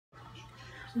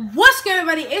What's good,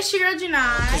 everybody? It's your girl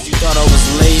Janai. Cause you thought I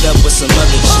was laid up with some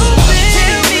other shit.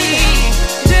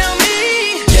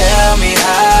 Tell me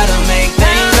how to make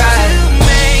things right.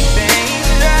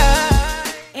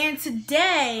 And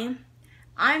today,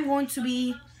 I'm going to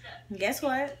be, guess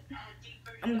what?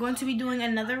 I'm going to be doing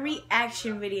another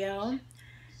reaction video.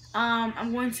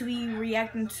 I'm going to be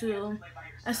reacting to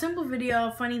a simple video,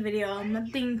 a funny video,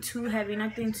 nothing too heavy,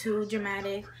 nothing too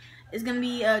dramatic. It's going to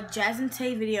be a Jazz and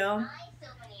Tay video.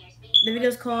 The video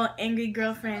is called Angry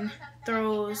Girlfriend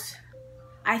Throws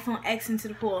iPhone X into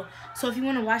the Pool. So if you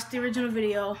want to watch the original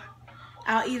video,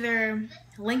 I'll either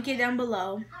link it down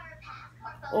below,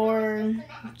 or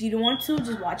if you don't want to,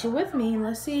 just watch it with me and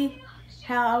let's see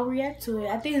how I'll react to it.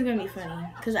 I think it's going to be funny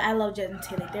because I love Jazz and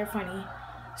Tay. Like, they're funny.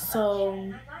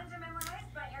 So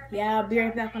yeah, I'll be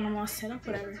right back when I'm all set up,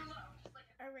 whatever.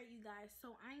 Alright, you guys,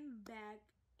 so I'm back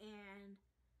and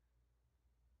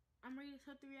I'm ready to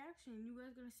start the reaction. You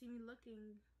guys are gonna see me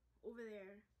looking over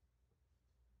there.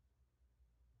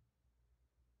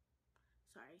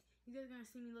 Sorry. You guys are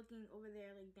gonna see me looking over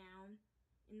there, like down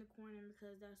in the corner,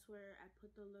 because that's where I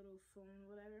put the little phone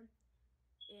or whatever.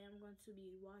 And I'm going to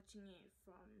be watching it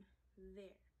from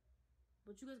there.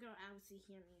 But you guys are gonna obviously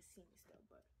hear me and see me still,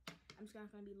 but I'm just not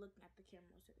gonna be looking at the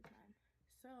camera most of the time.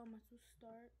 So I'm going to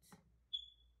start.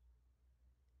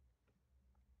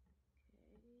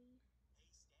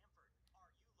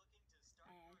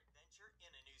 In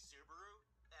a new Subaru?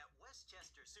 At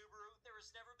Westchester Subaru, there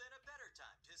has never been a better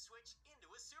time to switch into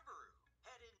a Subaru.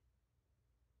 Head in.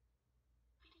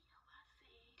 Video I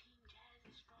see Team Jazz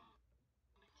is strong.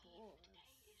 Team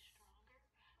Tay is stronger.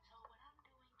 So what I'm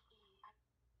doing is what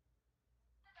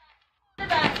the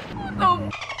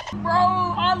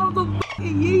bro, all of the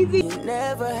Yeezy. You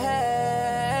never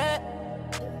had,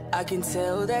 I can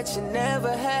tell that you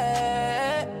never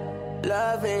had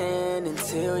loving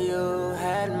until you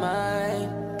had mine.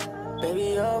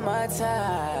 Baby, you're my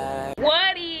type.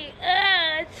 What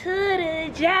to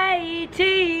the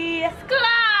JT?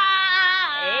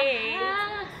 Hey.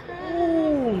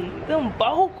 Ooh, them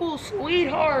vocals,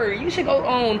 sweetheart. You should go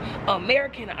on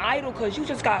American Idol because you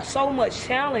just got so much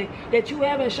talent that you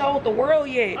haven't showed the world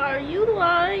yet. Are you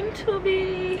lying to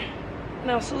me?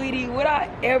 Now, sweetie, would I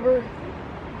ever...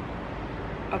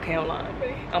 Okay, I'm lying,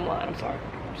 babe. I'm lying. I'm sorry.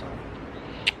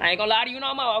 I ain't gonna lie to you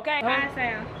no more, okay? How I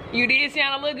sound? You did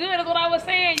sound a little good, that's what I was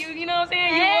saying. You know what I'm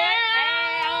saying? You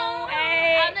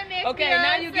I'm the next okay,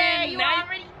 now you getting, you now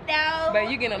already know. but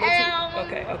you getting a little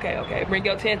too, okay. Bring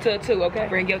your 10 to a 2, okay?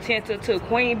 Bring your 10 to a 2.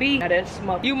 Queen B, now that's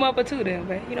you mother too then,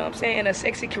 babe. You know what I'm saying? In a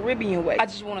sexy Caribbean way. I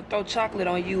just wanna throw chocolate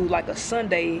on you like a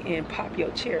sundae and pop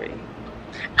your cherry.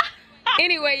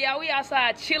 Anyway, y'all, we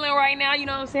outside chilling right now. You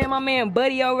know what I'm saying? My man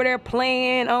Buddy over there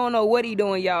playing. I don't know what he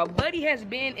doing, y'all. Buddy has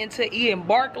been into eating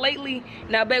bark lately.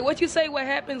 Now, babe, what you say what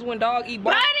happens when dog eat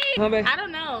bark? Buddy! Huh, babe? I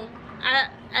don't know. I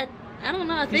don't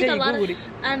know. I think you a lot of...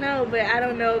 I know, but I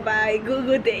don't know if I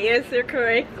Googled the answer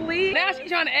correctly. Now she's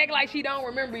trying to act like she don't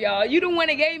remember, y'all. You the one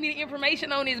that gave me the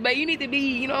information on this, babe. You need to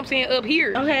be, you know what I'm saying, up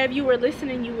here. Okay, if you were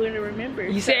listening, you wouldn't remember.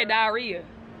 You said diarrhea.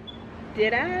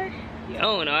 Did I? I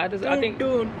don't know. I think...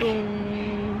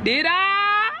 Did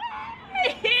I?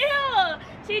 Ew.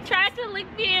 She tried to lick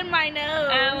me in my nose.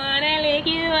 I wanna lick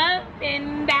you up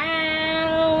and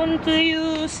down till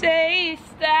you say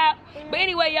stop. But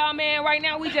anyway, y'all, man, right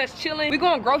now we just chilling. We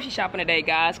going grocery shopping today,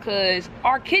 guys, cause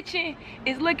our kitchen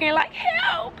is looking like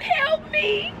help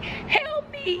me.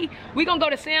 We gonna go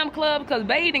to Sam Club because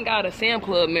Bae done got a Sam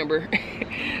Club member.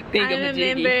 I'm a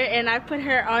member and I put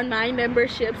her on my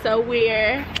membership, so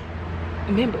we're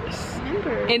members.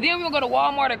 And then we're gonna go to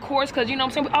Walmart, of course, because you know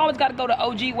what I'm saying, we always gotta go to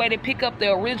OG way to pick up the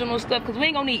original stuff, because we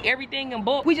ain't gonna need everything in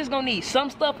bulk. We just gonna need some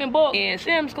stuff in bulk. And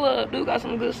Sam's Club do got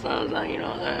some good stuff, you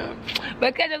know what I'm saying?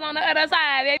 But catch us on the other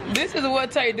side, baby. This is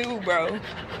what Tay do, bro.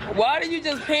 Why did you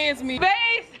just pants me?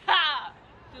 Babe, stop.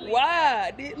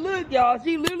 Why? Look, y'all,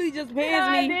 she literally just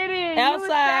pants me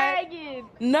outside.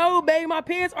 No, babe, my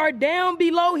pants are down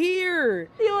below here.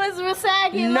 You was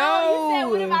sagging low. You said,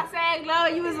 what if I sag low?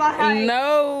 You was like,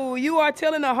 no, you are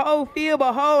telling a whole fib,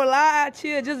 a whole lie.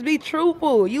 Chill, just be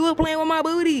truthful. You were playing with my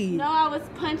booty. No, I was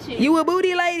punching. You a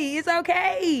booty lady. It's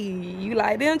okay. You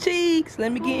like them cheeks.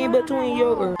 Let me get in between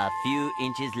your... A few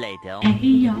inches later. Hey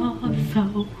y'all,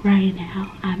 so right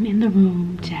now I'm in the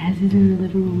room. Jazz is in the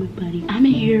living room with Buddy. I'm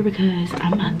in here because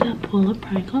I'm about to pull a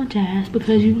prank on Jazz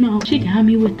because you know she got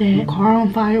me with that car on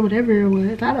on fire, whatever it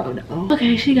was. I don't know.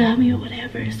 Okay, she got me or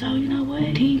whatever. So you know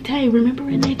what? Team Tay, remember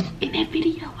in that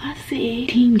video I said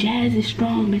Team Jazz is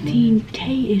strong, but Team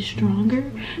Tay is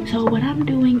stronger. So what I'm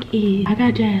doing is I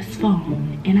got Jazz's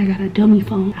phone and I got a dummy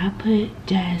phone. I put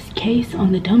Jazz's case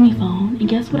on the dummy phone, and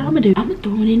guess what I'm gonna do? I'm gonna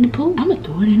throw it in the pool. I'm gonna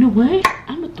throw it in the what?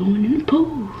 I'm gonna throw it in the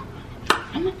pool.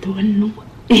 I'm gonna throw it in the what?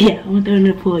 Yeah, I'm gonna throw it in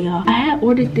the pool, y'all. I had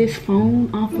ordered this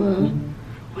phone off of,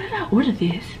 where did I order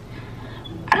this?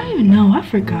 I don't even know, I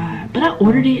forgot. But I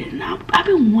ordered it and I've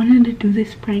been wanting to do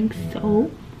this prank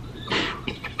so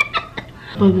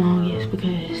but longest,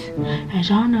 because as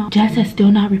y'all know, Jazz has still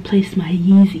not replaced my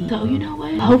Yeezy. So you know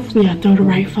what? Hopefully I throw the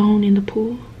right phone in the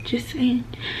pool. Just saying.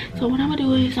 So what I'm gonna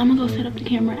do is I'm gonna go set up the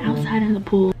camera outside in the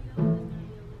pool.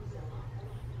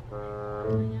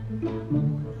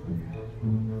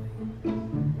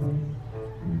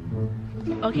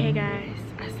 Okay guys,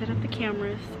 I set up the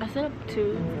cameras. I set up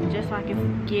 2 just so I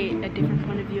can get a different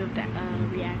point of view of that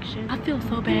reaction. I feel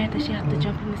so bad that she has to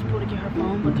jump in this pool to get her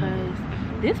phone because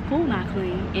this pool not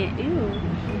clean, and ew,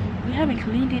 we haven't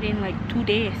cleaned it in like 2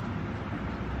 days.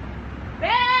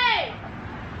 Babe!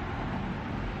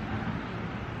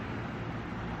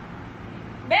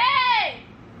 Babe!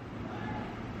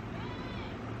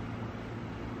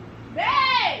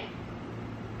 Babe!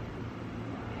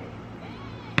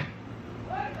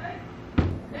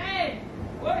 Babe!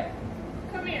 What?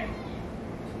 Come here.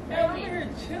 Hey, I'm here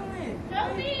chilling.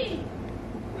 Help me!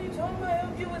 What are you talking about?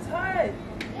 Help you? It's hot.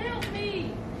 Help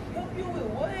me! Help you with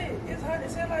what? It's hot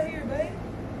as hell out here, babe.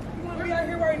 You want to be out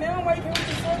here right now? Why you can't wait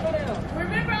till the sun go down?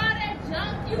 Remember all that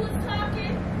junk you was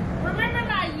talking? Remember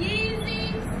my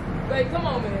Yeezys? Babe, come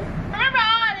on, man. Remember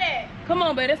all that? Come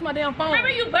on, babe. That's my damn phone.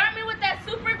 Remember you burnt me with that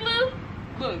super glue?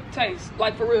 Look, Taste,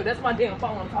 like for real, that's my damn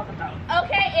phone I'm talking about.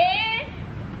 Okay, and?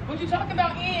 What you talking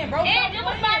about, bro? And them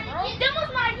was my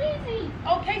Yeezys.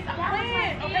 Okay, stop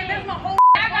playing. Okay, that's my whole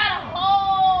I got a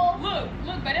whole. Look,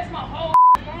 babe, that's my whole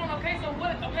phone. Okay, so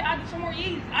what? Okay, I'll get some more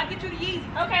Yeezys. I'll get you the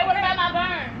Yeezys. Okay, what about my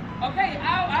burn? Okay,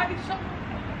 I'll get you some.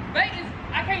 Babe,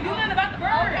 I can't do nothing about the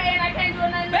bird. Okay, and I can't do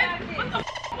nothing Babe, about what it. the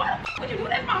what would you do?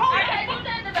 That's my whole I can't do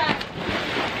nothing about it.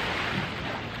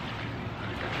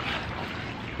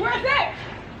 Where's that?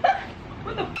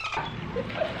 What the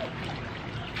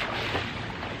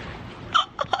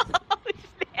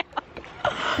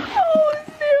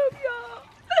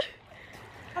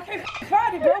I can't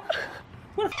find it, bro.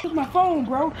 Where the is my phone,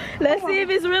 bro? Let's see if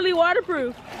it's really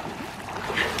waterproof.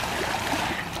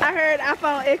 I heard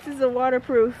iPhone X's are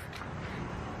waterproof.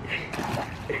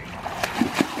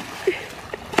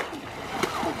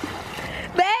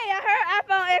 Babe, I heard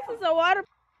iPhone X's are waterproof.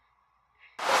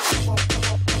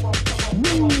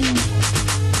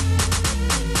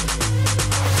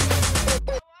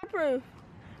 Waterproof.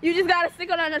 You just gotta stick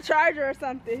it on a charger or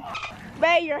something.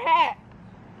 Babe, your hat.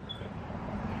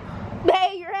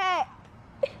 Babe, your hat.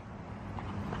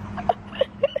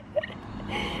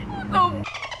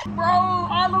 Bro,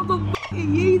 all of the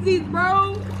Yeezys,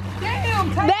 bro. Damn,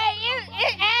 Babe,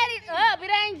 it added up. It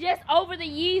ain't just over the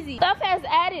Yeezy. Stuff has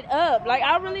added up. Like,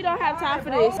 I really don't have time for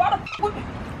this. Why the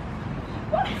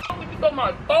would you put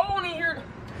my phone in here?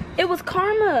 It was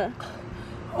karma.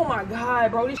 Oh my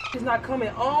god, bro, this is not coming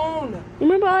on.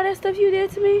 Remember all that stuff you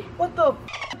did to me? What the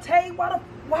Tay?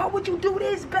 Why would you do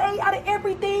this, babe? Out of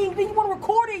everything, then you want to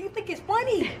record it? You think it's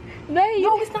funny? Babe,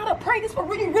 No, it's not a prank. It's for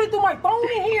really threw my phone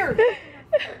in here.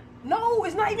 No,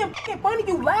 it's not even funny.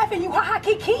 You laughing, you ha-ha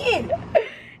kikiing.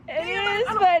 it is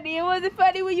funny. It wasn't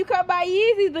funny when you caught my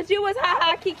Yeezys, but you was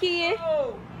ha-ha kikiing.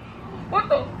 Oh, what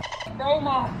the bro,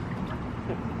 ma?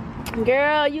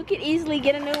 Girl, you could easily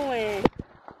get a new one.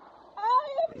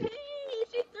 OMG,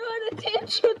 she threw an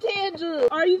tantrum.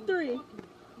 Are you 3?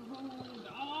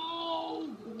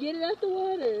 Get it out the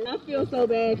water. I feel so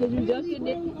bad because you just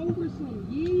did over some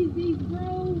Yeezys,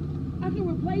 bro. I can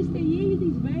replace the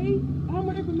Yeezys, babe. All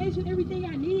my information, everything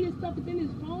I need and stuff is in his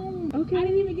phone. Okay. I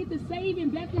didn't even get to save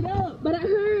and back it up. But I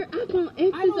heard iPhone I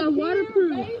X's don't are care,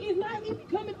 waterproof. babe. It's not even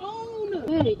coming on.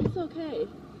 Hey, it's okay.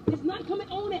 It's not coming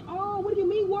on at all. What do you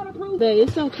mean waterproof? Babe,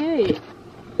 it's okay.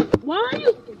 Why are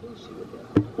you?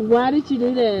 Why did you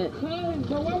do that? Cuz,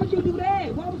 bro, why would you do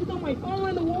that? Why would you throw my phone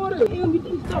in the water? Damn, you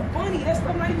think stuff funny? That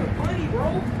stuff not even funny,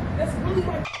 bro. That's really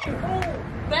my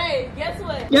phone. Babe, guess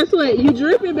what? Guess what? You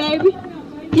dripping, baby.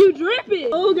 You dripping.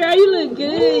 Oh, girl, you look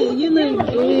good. You look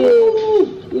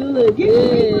good. You look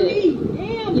good.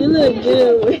 Damn, You look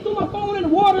good. threw my phone in the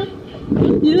water.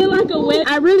 You look like a wet.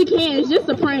 I really can't. It's just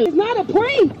a prank. It's not a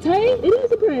prank, Tay. It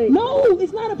is a prank. No,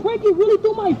 it's not a prank. You really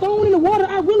threw my phone in the water.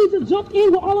 I really just jumped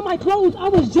in with all of my clothes. I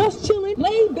was just chilling,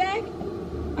 laid back.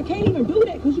 I can't even do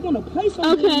that because you're gonna play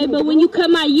something. Okay, but when you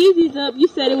cut my Yeezys up, you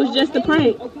said it was just a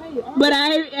prank. Okay, right. But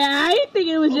I ain't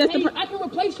thinking it was just a prank. I can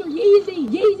replace your Yeezy.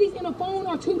 Yeezys and a phone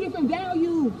are 2 different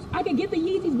values. I can get the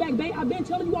Yeezys back, babe. I've been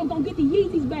telling you I'm gonna get the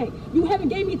Yeezys back. You haven't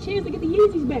gave me a chance to get the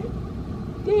Yeezys back.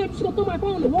 Damn, you just gonna throw my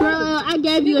phone in the water. Girl, I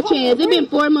gave you a chance. It's been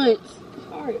 4 months.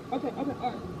 Alright, okay,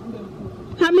 alright. I'm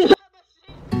done. How many?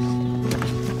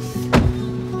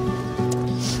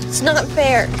 It's not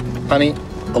fair. Honey,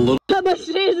 a little. How much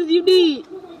chances you need?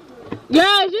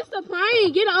 Girl, it's just a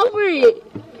prank. Get over it.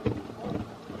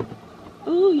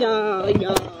 Oh, y'all.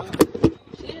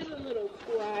 She's a little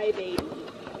crybaby.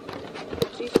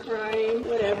 She's crying.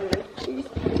 Whatever.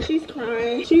 She's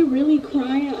crying. She really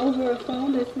crying over a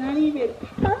phone that's not even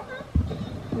her.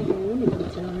 I'm gonna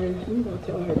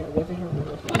tell her that wasn't her.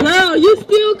 Girl, you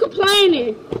still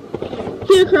complaining.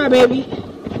 Here, crybaby.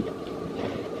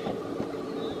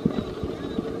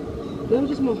 Let me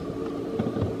just move.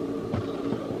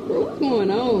 Bro, what's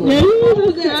going on? Yeah, you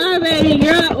a crybaby.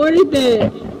 Girl, I ordered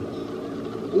that.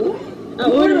 What? I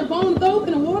ordered a phone though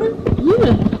in the water?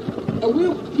 Yeah. A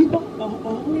real people?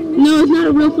 No, it's not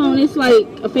a real phone. It's like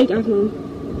a fake iPhone.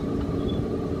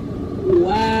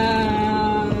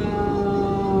 Wow.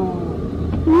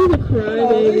 You're a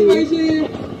crybaby.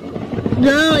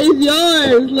 Girl, it's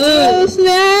yours. Look. Oh,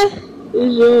 snap.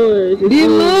 It's yours. It's Did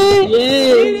mine?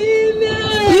 Yes.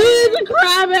 You're a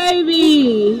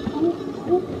crybaby.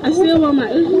 I still want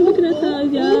my. Look at the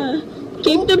toes, y'all.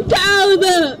 Kick them toes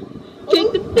up. Kick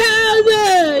them toes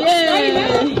up.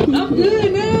 Yeah. I'm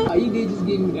good now. Oh, you did just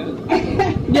give me that.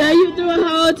 Yeah, you threw a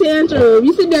whole tantrum.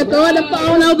 You sit there throwing the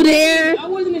phone over there. I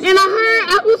wasn't And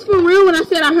I was for real when I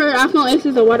said I heard iPhone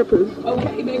X's are waterproof.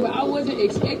 Okay, baby, I wasn't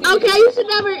expecting. Okay, you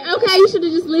should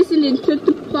have just listened and took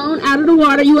the phone out of the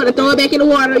water. You want to throw it back in the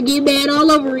water and get mad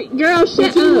all over it. Girl, shut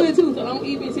up. Too, so don't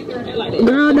even sit there and act like that.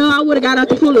 Girl, no, I would have got out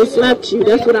the pool and slapped you.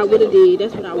 That's what I would have did.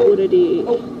 That's what I would have did.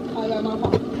 Oh, I got my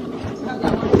phone.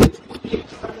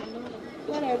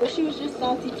 Whatever, she was just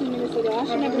salty 2 minutes ago. I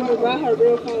should never have brought her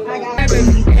real phone.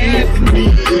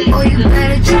 Oh, you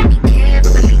better treat me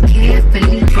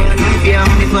carefully. For life, yeah,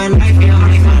 only for life, yeah,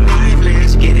 only for life.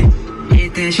 Let's get it.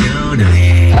 Hit that shoulder,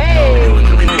 yeah.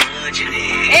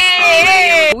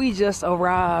 Hey! We just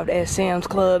arrived at Sam's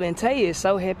Club, and Tay is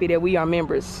so happy that we are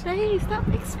members. Hey, stop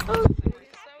exposing.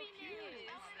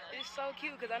 It's so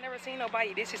cute because I never seen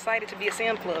nobody this excited to be a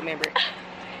Sam's Club member.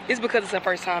 It's because it's the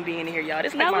first time being in here, y'all.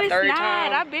 This is like my third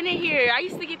time. I've been in here. I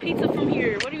used to get pizza from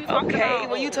here. What are you talking about? Okay,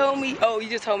 well you told me. Oh, you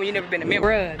just told me you never been a member.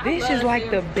 Bruh, this is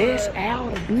like the best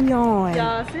hour to be on.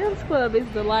 Y'all, Sam's Club is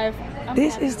the life.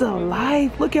 This is the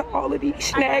life. Look at all of these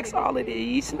snacks. All of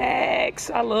these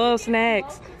snacks. I love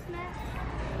snacks.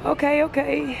 Okay.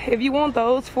 If you want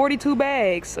those, 42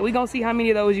 bags. So we gonna see how many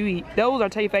of those you eat. Those are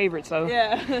Tay favorites, so.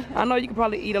 Yeah. I know you can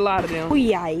probably eat a lot of them. Oh,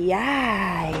 yeah.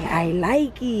 I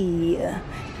like it.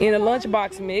 In a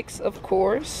lunchbox mix, of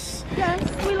course. Yes,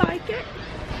 we like it.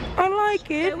 I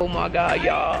like it. Oh my God,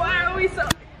 y'all. Why are we so...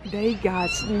 They got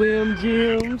Slim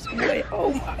Jims. Wait,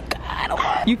 oh my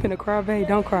God. You finna cry, babe?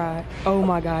 Don't cry. Oh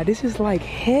my God, this is like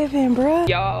heaven, bruh.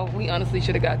 Y'all, we honestly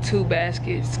should have got 2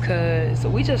 baskets because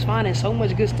we just finding so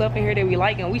much good stuff in here that we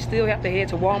like, and we still have to head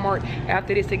to Walmart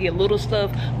after this to get little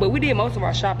stuff. But we did most of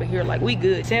our shopping here, like we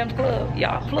good. Sam's Club,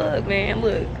 y'all plug, man.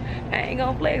 Look, I ain't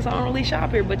gonna flex, I don't really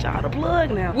shop here, but y'all the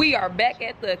plug now. We are back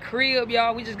at the crib,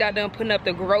 y'all. We just got done putting up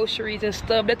the groceries and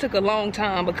stuff. That took a long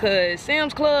time because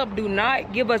Sam's Club do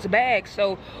not give us bags,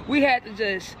 so we had to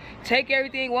just take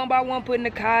everything one by one, put in the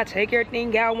car, take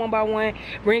everything out one by one,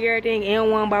 bring everything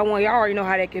in one by one. Y'all already know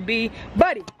how that could be.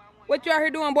 Buddy, what you out here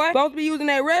doing, boy? Supposed to be using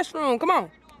that restroom. Come on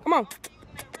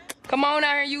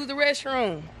out here and use the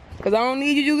restroom, because I don't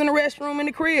need you using the restroom in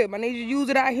the crib. I need you to use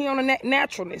it out here on the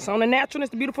naturalness,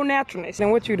 the beautiful naturalness.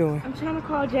 And what you doing? I'm trying to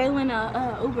call Jalen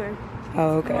a Uber.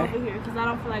 Oh, okay. Over here, because I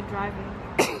don't feel like driving.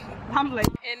 I'm late.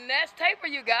 And that's Tay for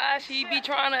you guys. She be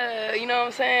trying to, you know what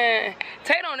I'm saying?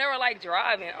 Tay don't never like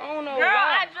driving. I don't know Girl,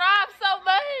 why. I drive so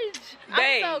much.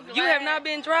 Babe, I'm so glad. you have not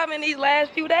been driving these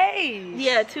last few days.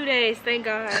 Yeah, 2 days, thank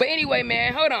God. But anyway,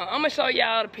 man, hold on. I'm gonna show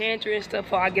y'all the pantry and stuff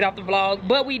before I get off the vlog.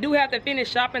 But we do have to finish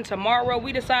shopping tomorrow.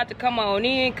 We decided to come on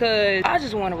in because I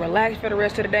just want to relax for the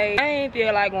rest of the day. I ain't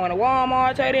feel like going to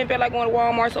Walmart. Tay didn't feel like going to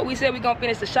Walmart. So we said we gonna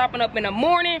finish the shopping up in the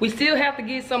morning. We still have to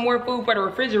get some more food for the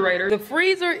refrigerator. The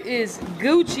freezer is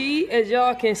Gucci. As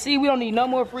y'all can see, we don't need no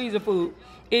more freezer food.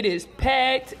 It is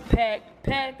packed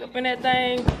up in that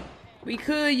thing. We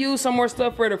could use some more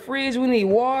stuff for the fridge. We need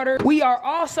water. We are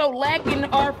also lacking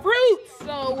our fruits,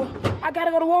 so I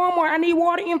gotta go to Walmart. I need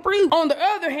water and fruit. On the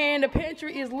other hand, the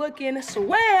pantry is looking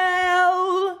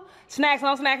swell. Snacks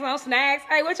on snacks on snacks.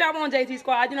 Hey, what y'all want, JT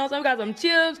Squad? You know what I'm saying? We got some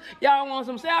chips. Y'all want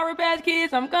some Sour Patch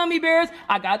Kids, some gummy bears.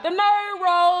 I got the Nerd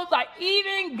Rolls. I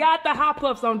even got the Hot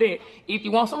Puffs on deck. If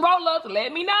you want some roll-ups,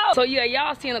 let me know. So yeah,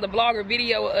 y'all seen the vlogger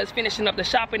video of us finishing up the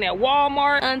shopping at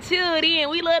Walmart. Until then,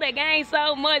 we love that gang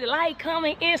so much. Like,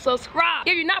 comment, and subscribe.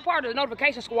 If you're not part of the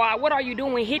notification squad, what are you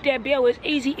doing? Hit that bell. It's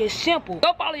easy. It's simple.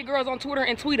 Go follow your girls on Twitter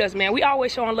and tweet us, man. We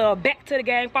always showing love back to the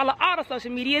gang. Follow all the social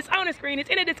media. It's on the screen. It's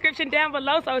in the description down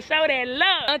below. So show that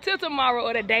love. Until tomorrow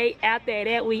or the day after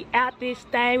that, we out this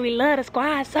thing. We love the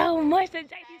squad so much. The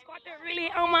JT Squad, they're really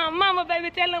on my mama,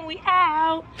 baby. Tell them we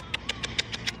out.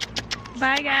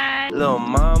 Bye, guys. Little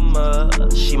mama,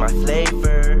 she my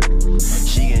flavor.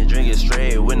 She can drink it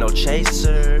straight with no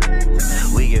chaser.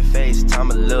 We get FaceTime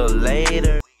a little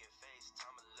later.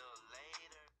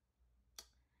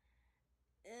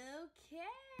 Okay.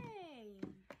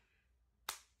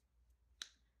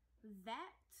 That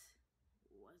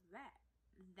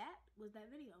was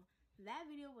that video. That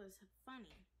video was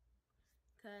funny.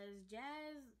 Cause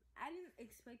Jazz, I didn't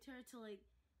expect her to like,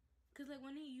 cause like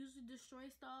when they usually destroy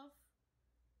stuff,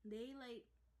 they like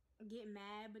get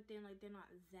mad, but then like they're not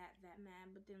that mad.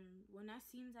 But then when I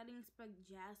seen this, I didn't expect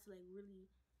Jazz to like really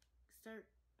start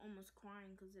almost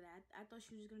crying because of that. I thought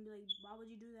she was just gonna be like, why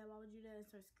would you do that? Why would you do that? And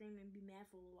start screaming and be mad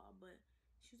for a little while. But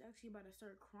she was actually about to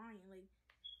start crying. Like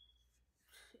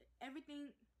everything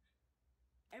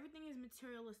is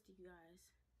materialistic, you guys.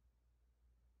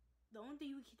 The only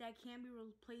thing that can be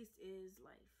replaced is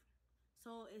life.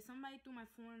 So if somebody threw my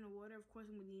phone in the water, of course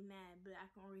I'm gonna be mad, but I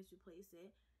can always replace it.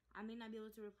 I may not be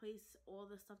able to replace all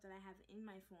the stuff that I have in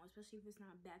my phone, especially if it's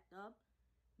not backed up,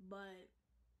 but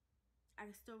I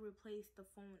can still replace the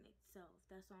phone itself.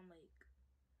 That's why I'm like,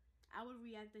 I would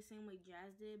react the same way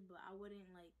Jazz did, but I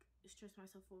wouldn't like stress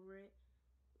myself over it.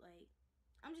 Like,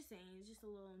 I'm just saying, it's just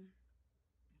a little,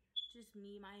 just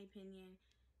me, my opinion.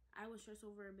 I would stress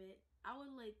over a bit. I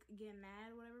would like get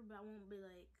mad or whatever, but I won't be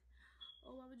like,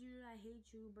 oh, why would you do that? I hate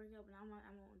you, break up. And I won't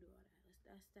do all that.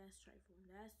 That's trifling.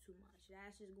 That's too much.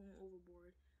 That's just going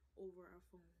overboard over a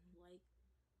phone. Like,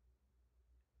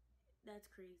 that's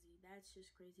crazy. That's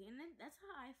just crazy. And then that's how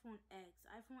iPhone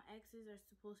X's are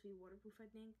supposed to be waterproof,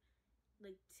 I think.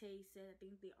 Like Tay said, I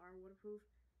think they are waterproof.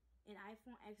 And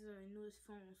iPhone X's are the newest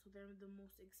phones, so they're the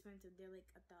most expensive. They're like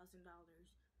 $1,000.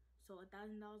 So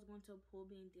 $1,000 going to a pool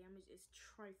being damaged is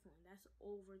trifling. That's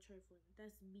over trifling.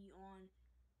 That's beyond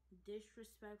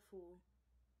disrespectful.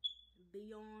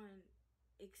 Beyond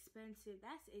expensive.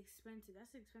 That's expensive.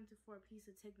 That's expensive for a piece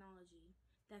of technology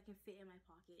that can fit in my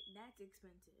pocket. That's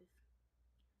expensive.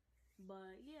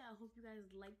 But yeah, I hope you guys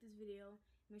like this video.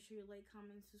 Make sure you like,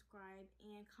 comment, subscribe,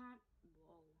 and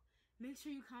make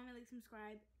sure you comment, like,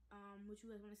 subscribe. What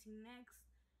you guys want to see next,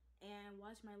 and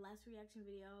watch my last reaction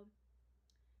video,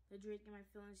 the Drake and My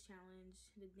Feelings challenge,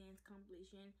 the dance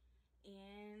compilation.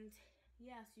 And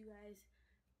yeah, so you guys,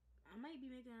 I might be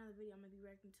making another video. I might be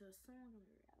reacting to a song.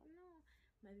 I don't know.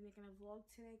 I might be making a vlog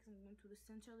today because I'm going to the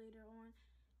center later on,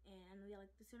 and I know y'all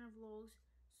like the center vlogs.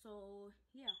 So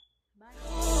yeah, bye.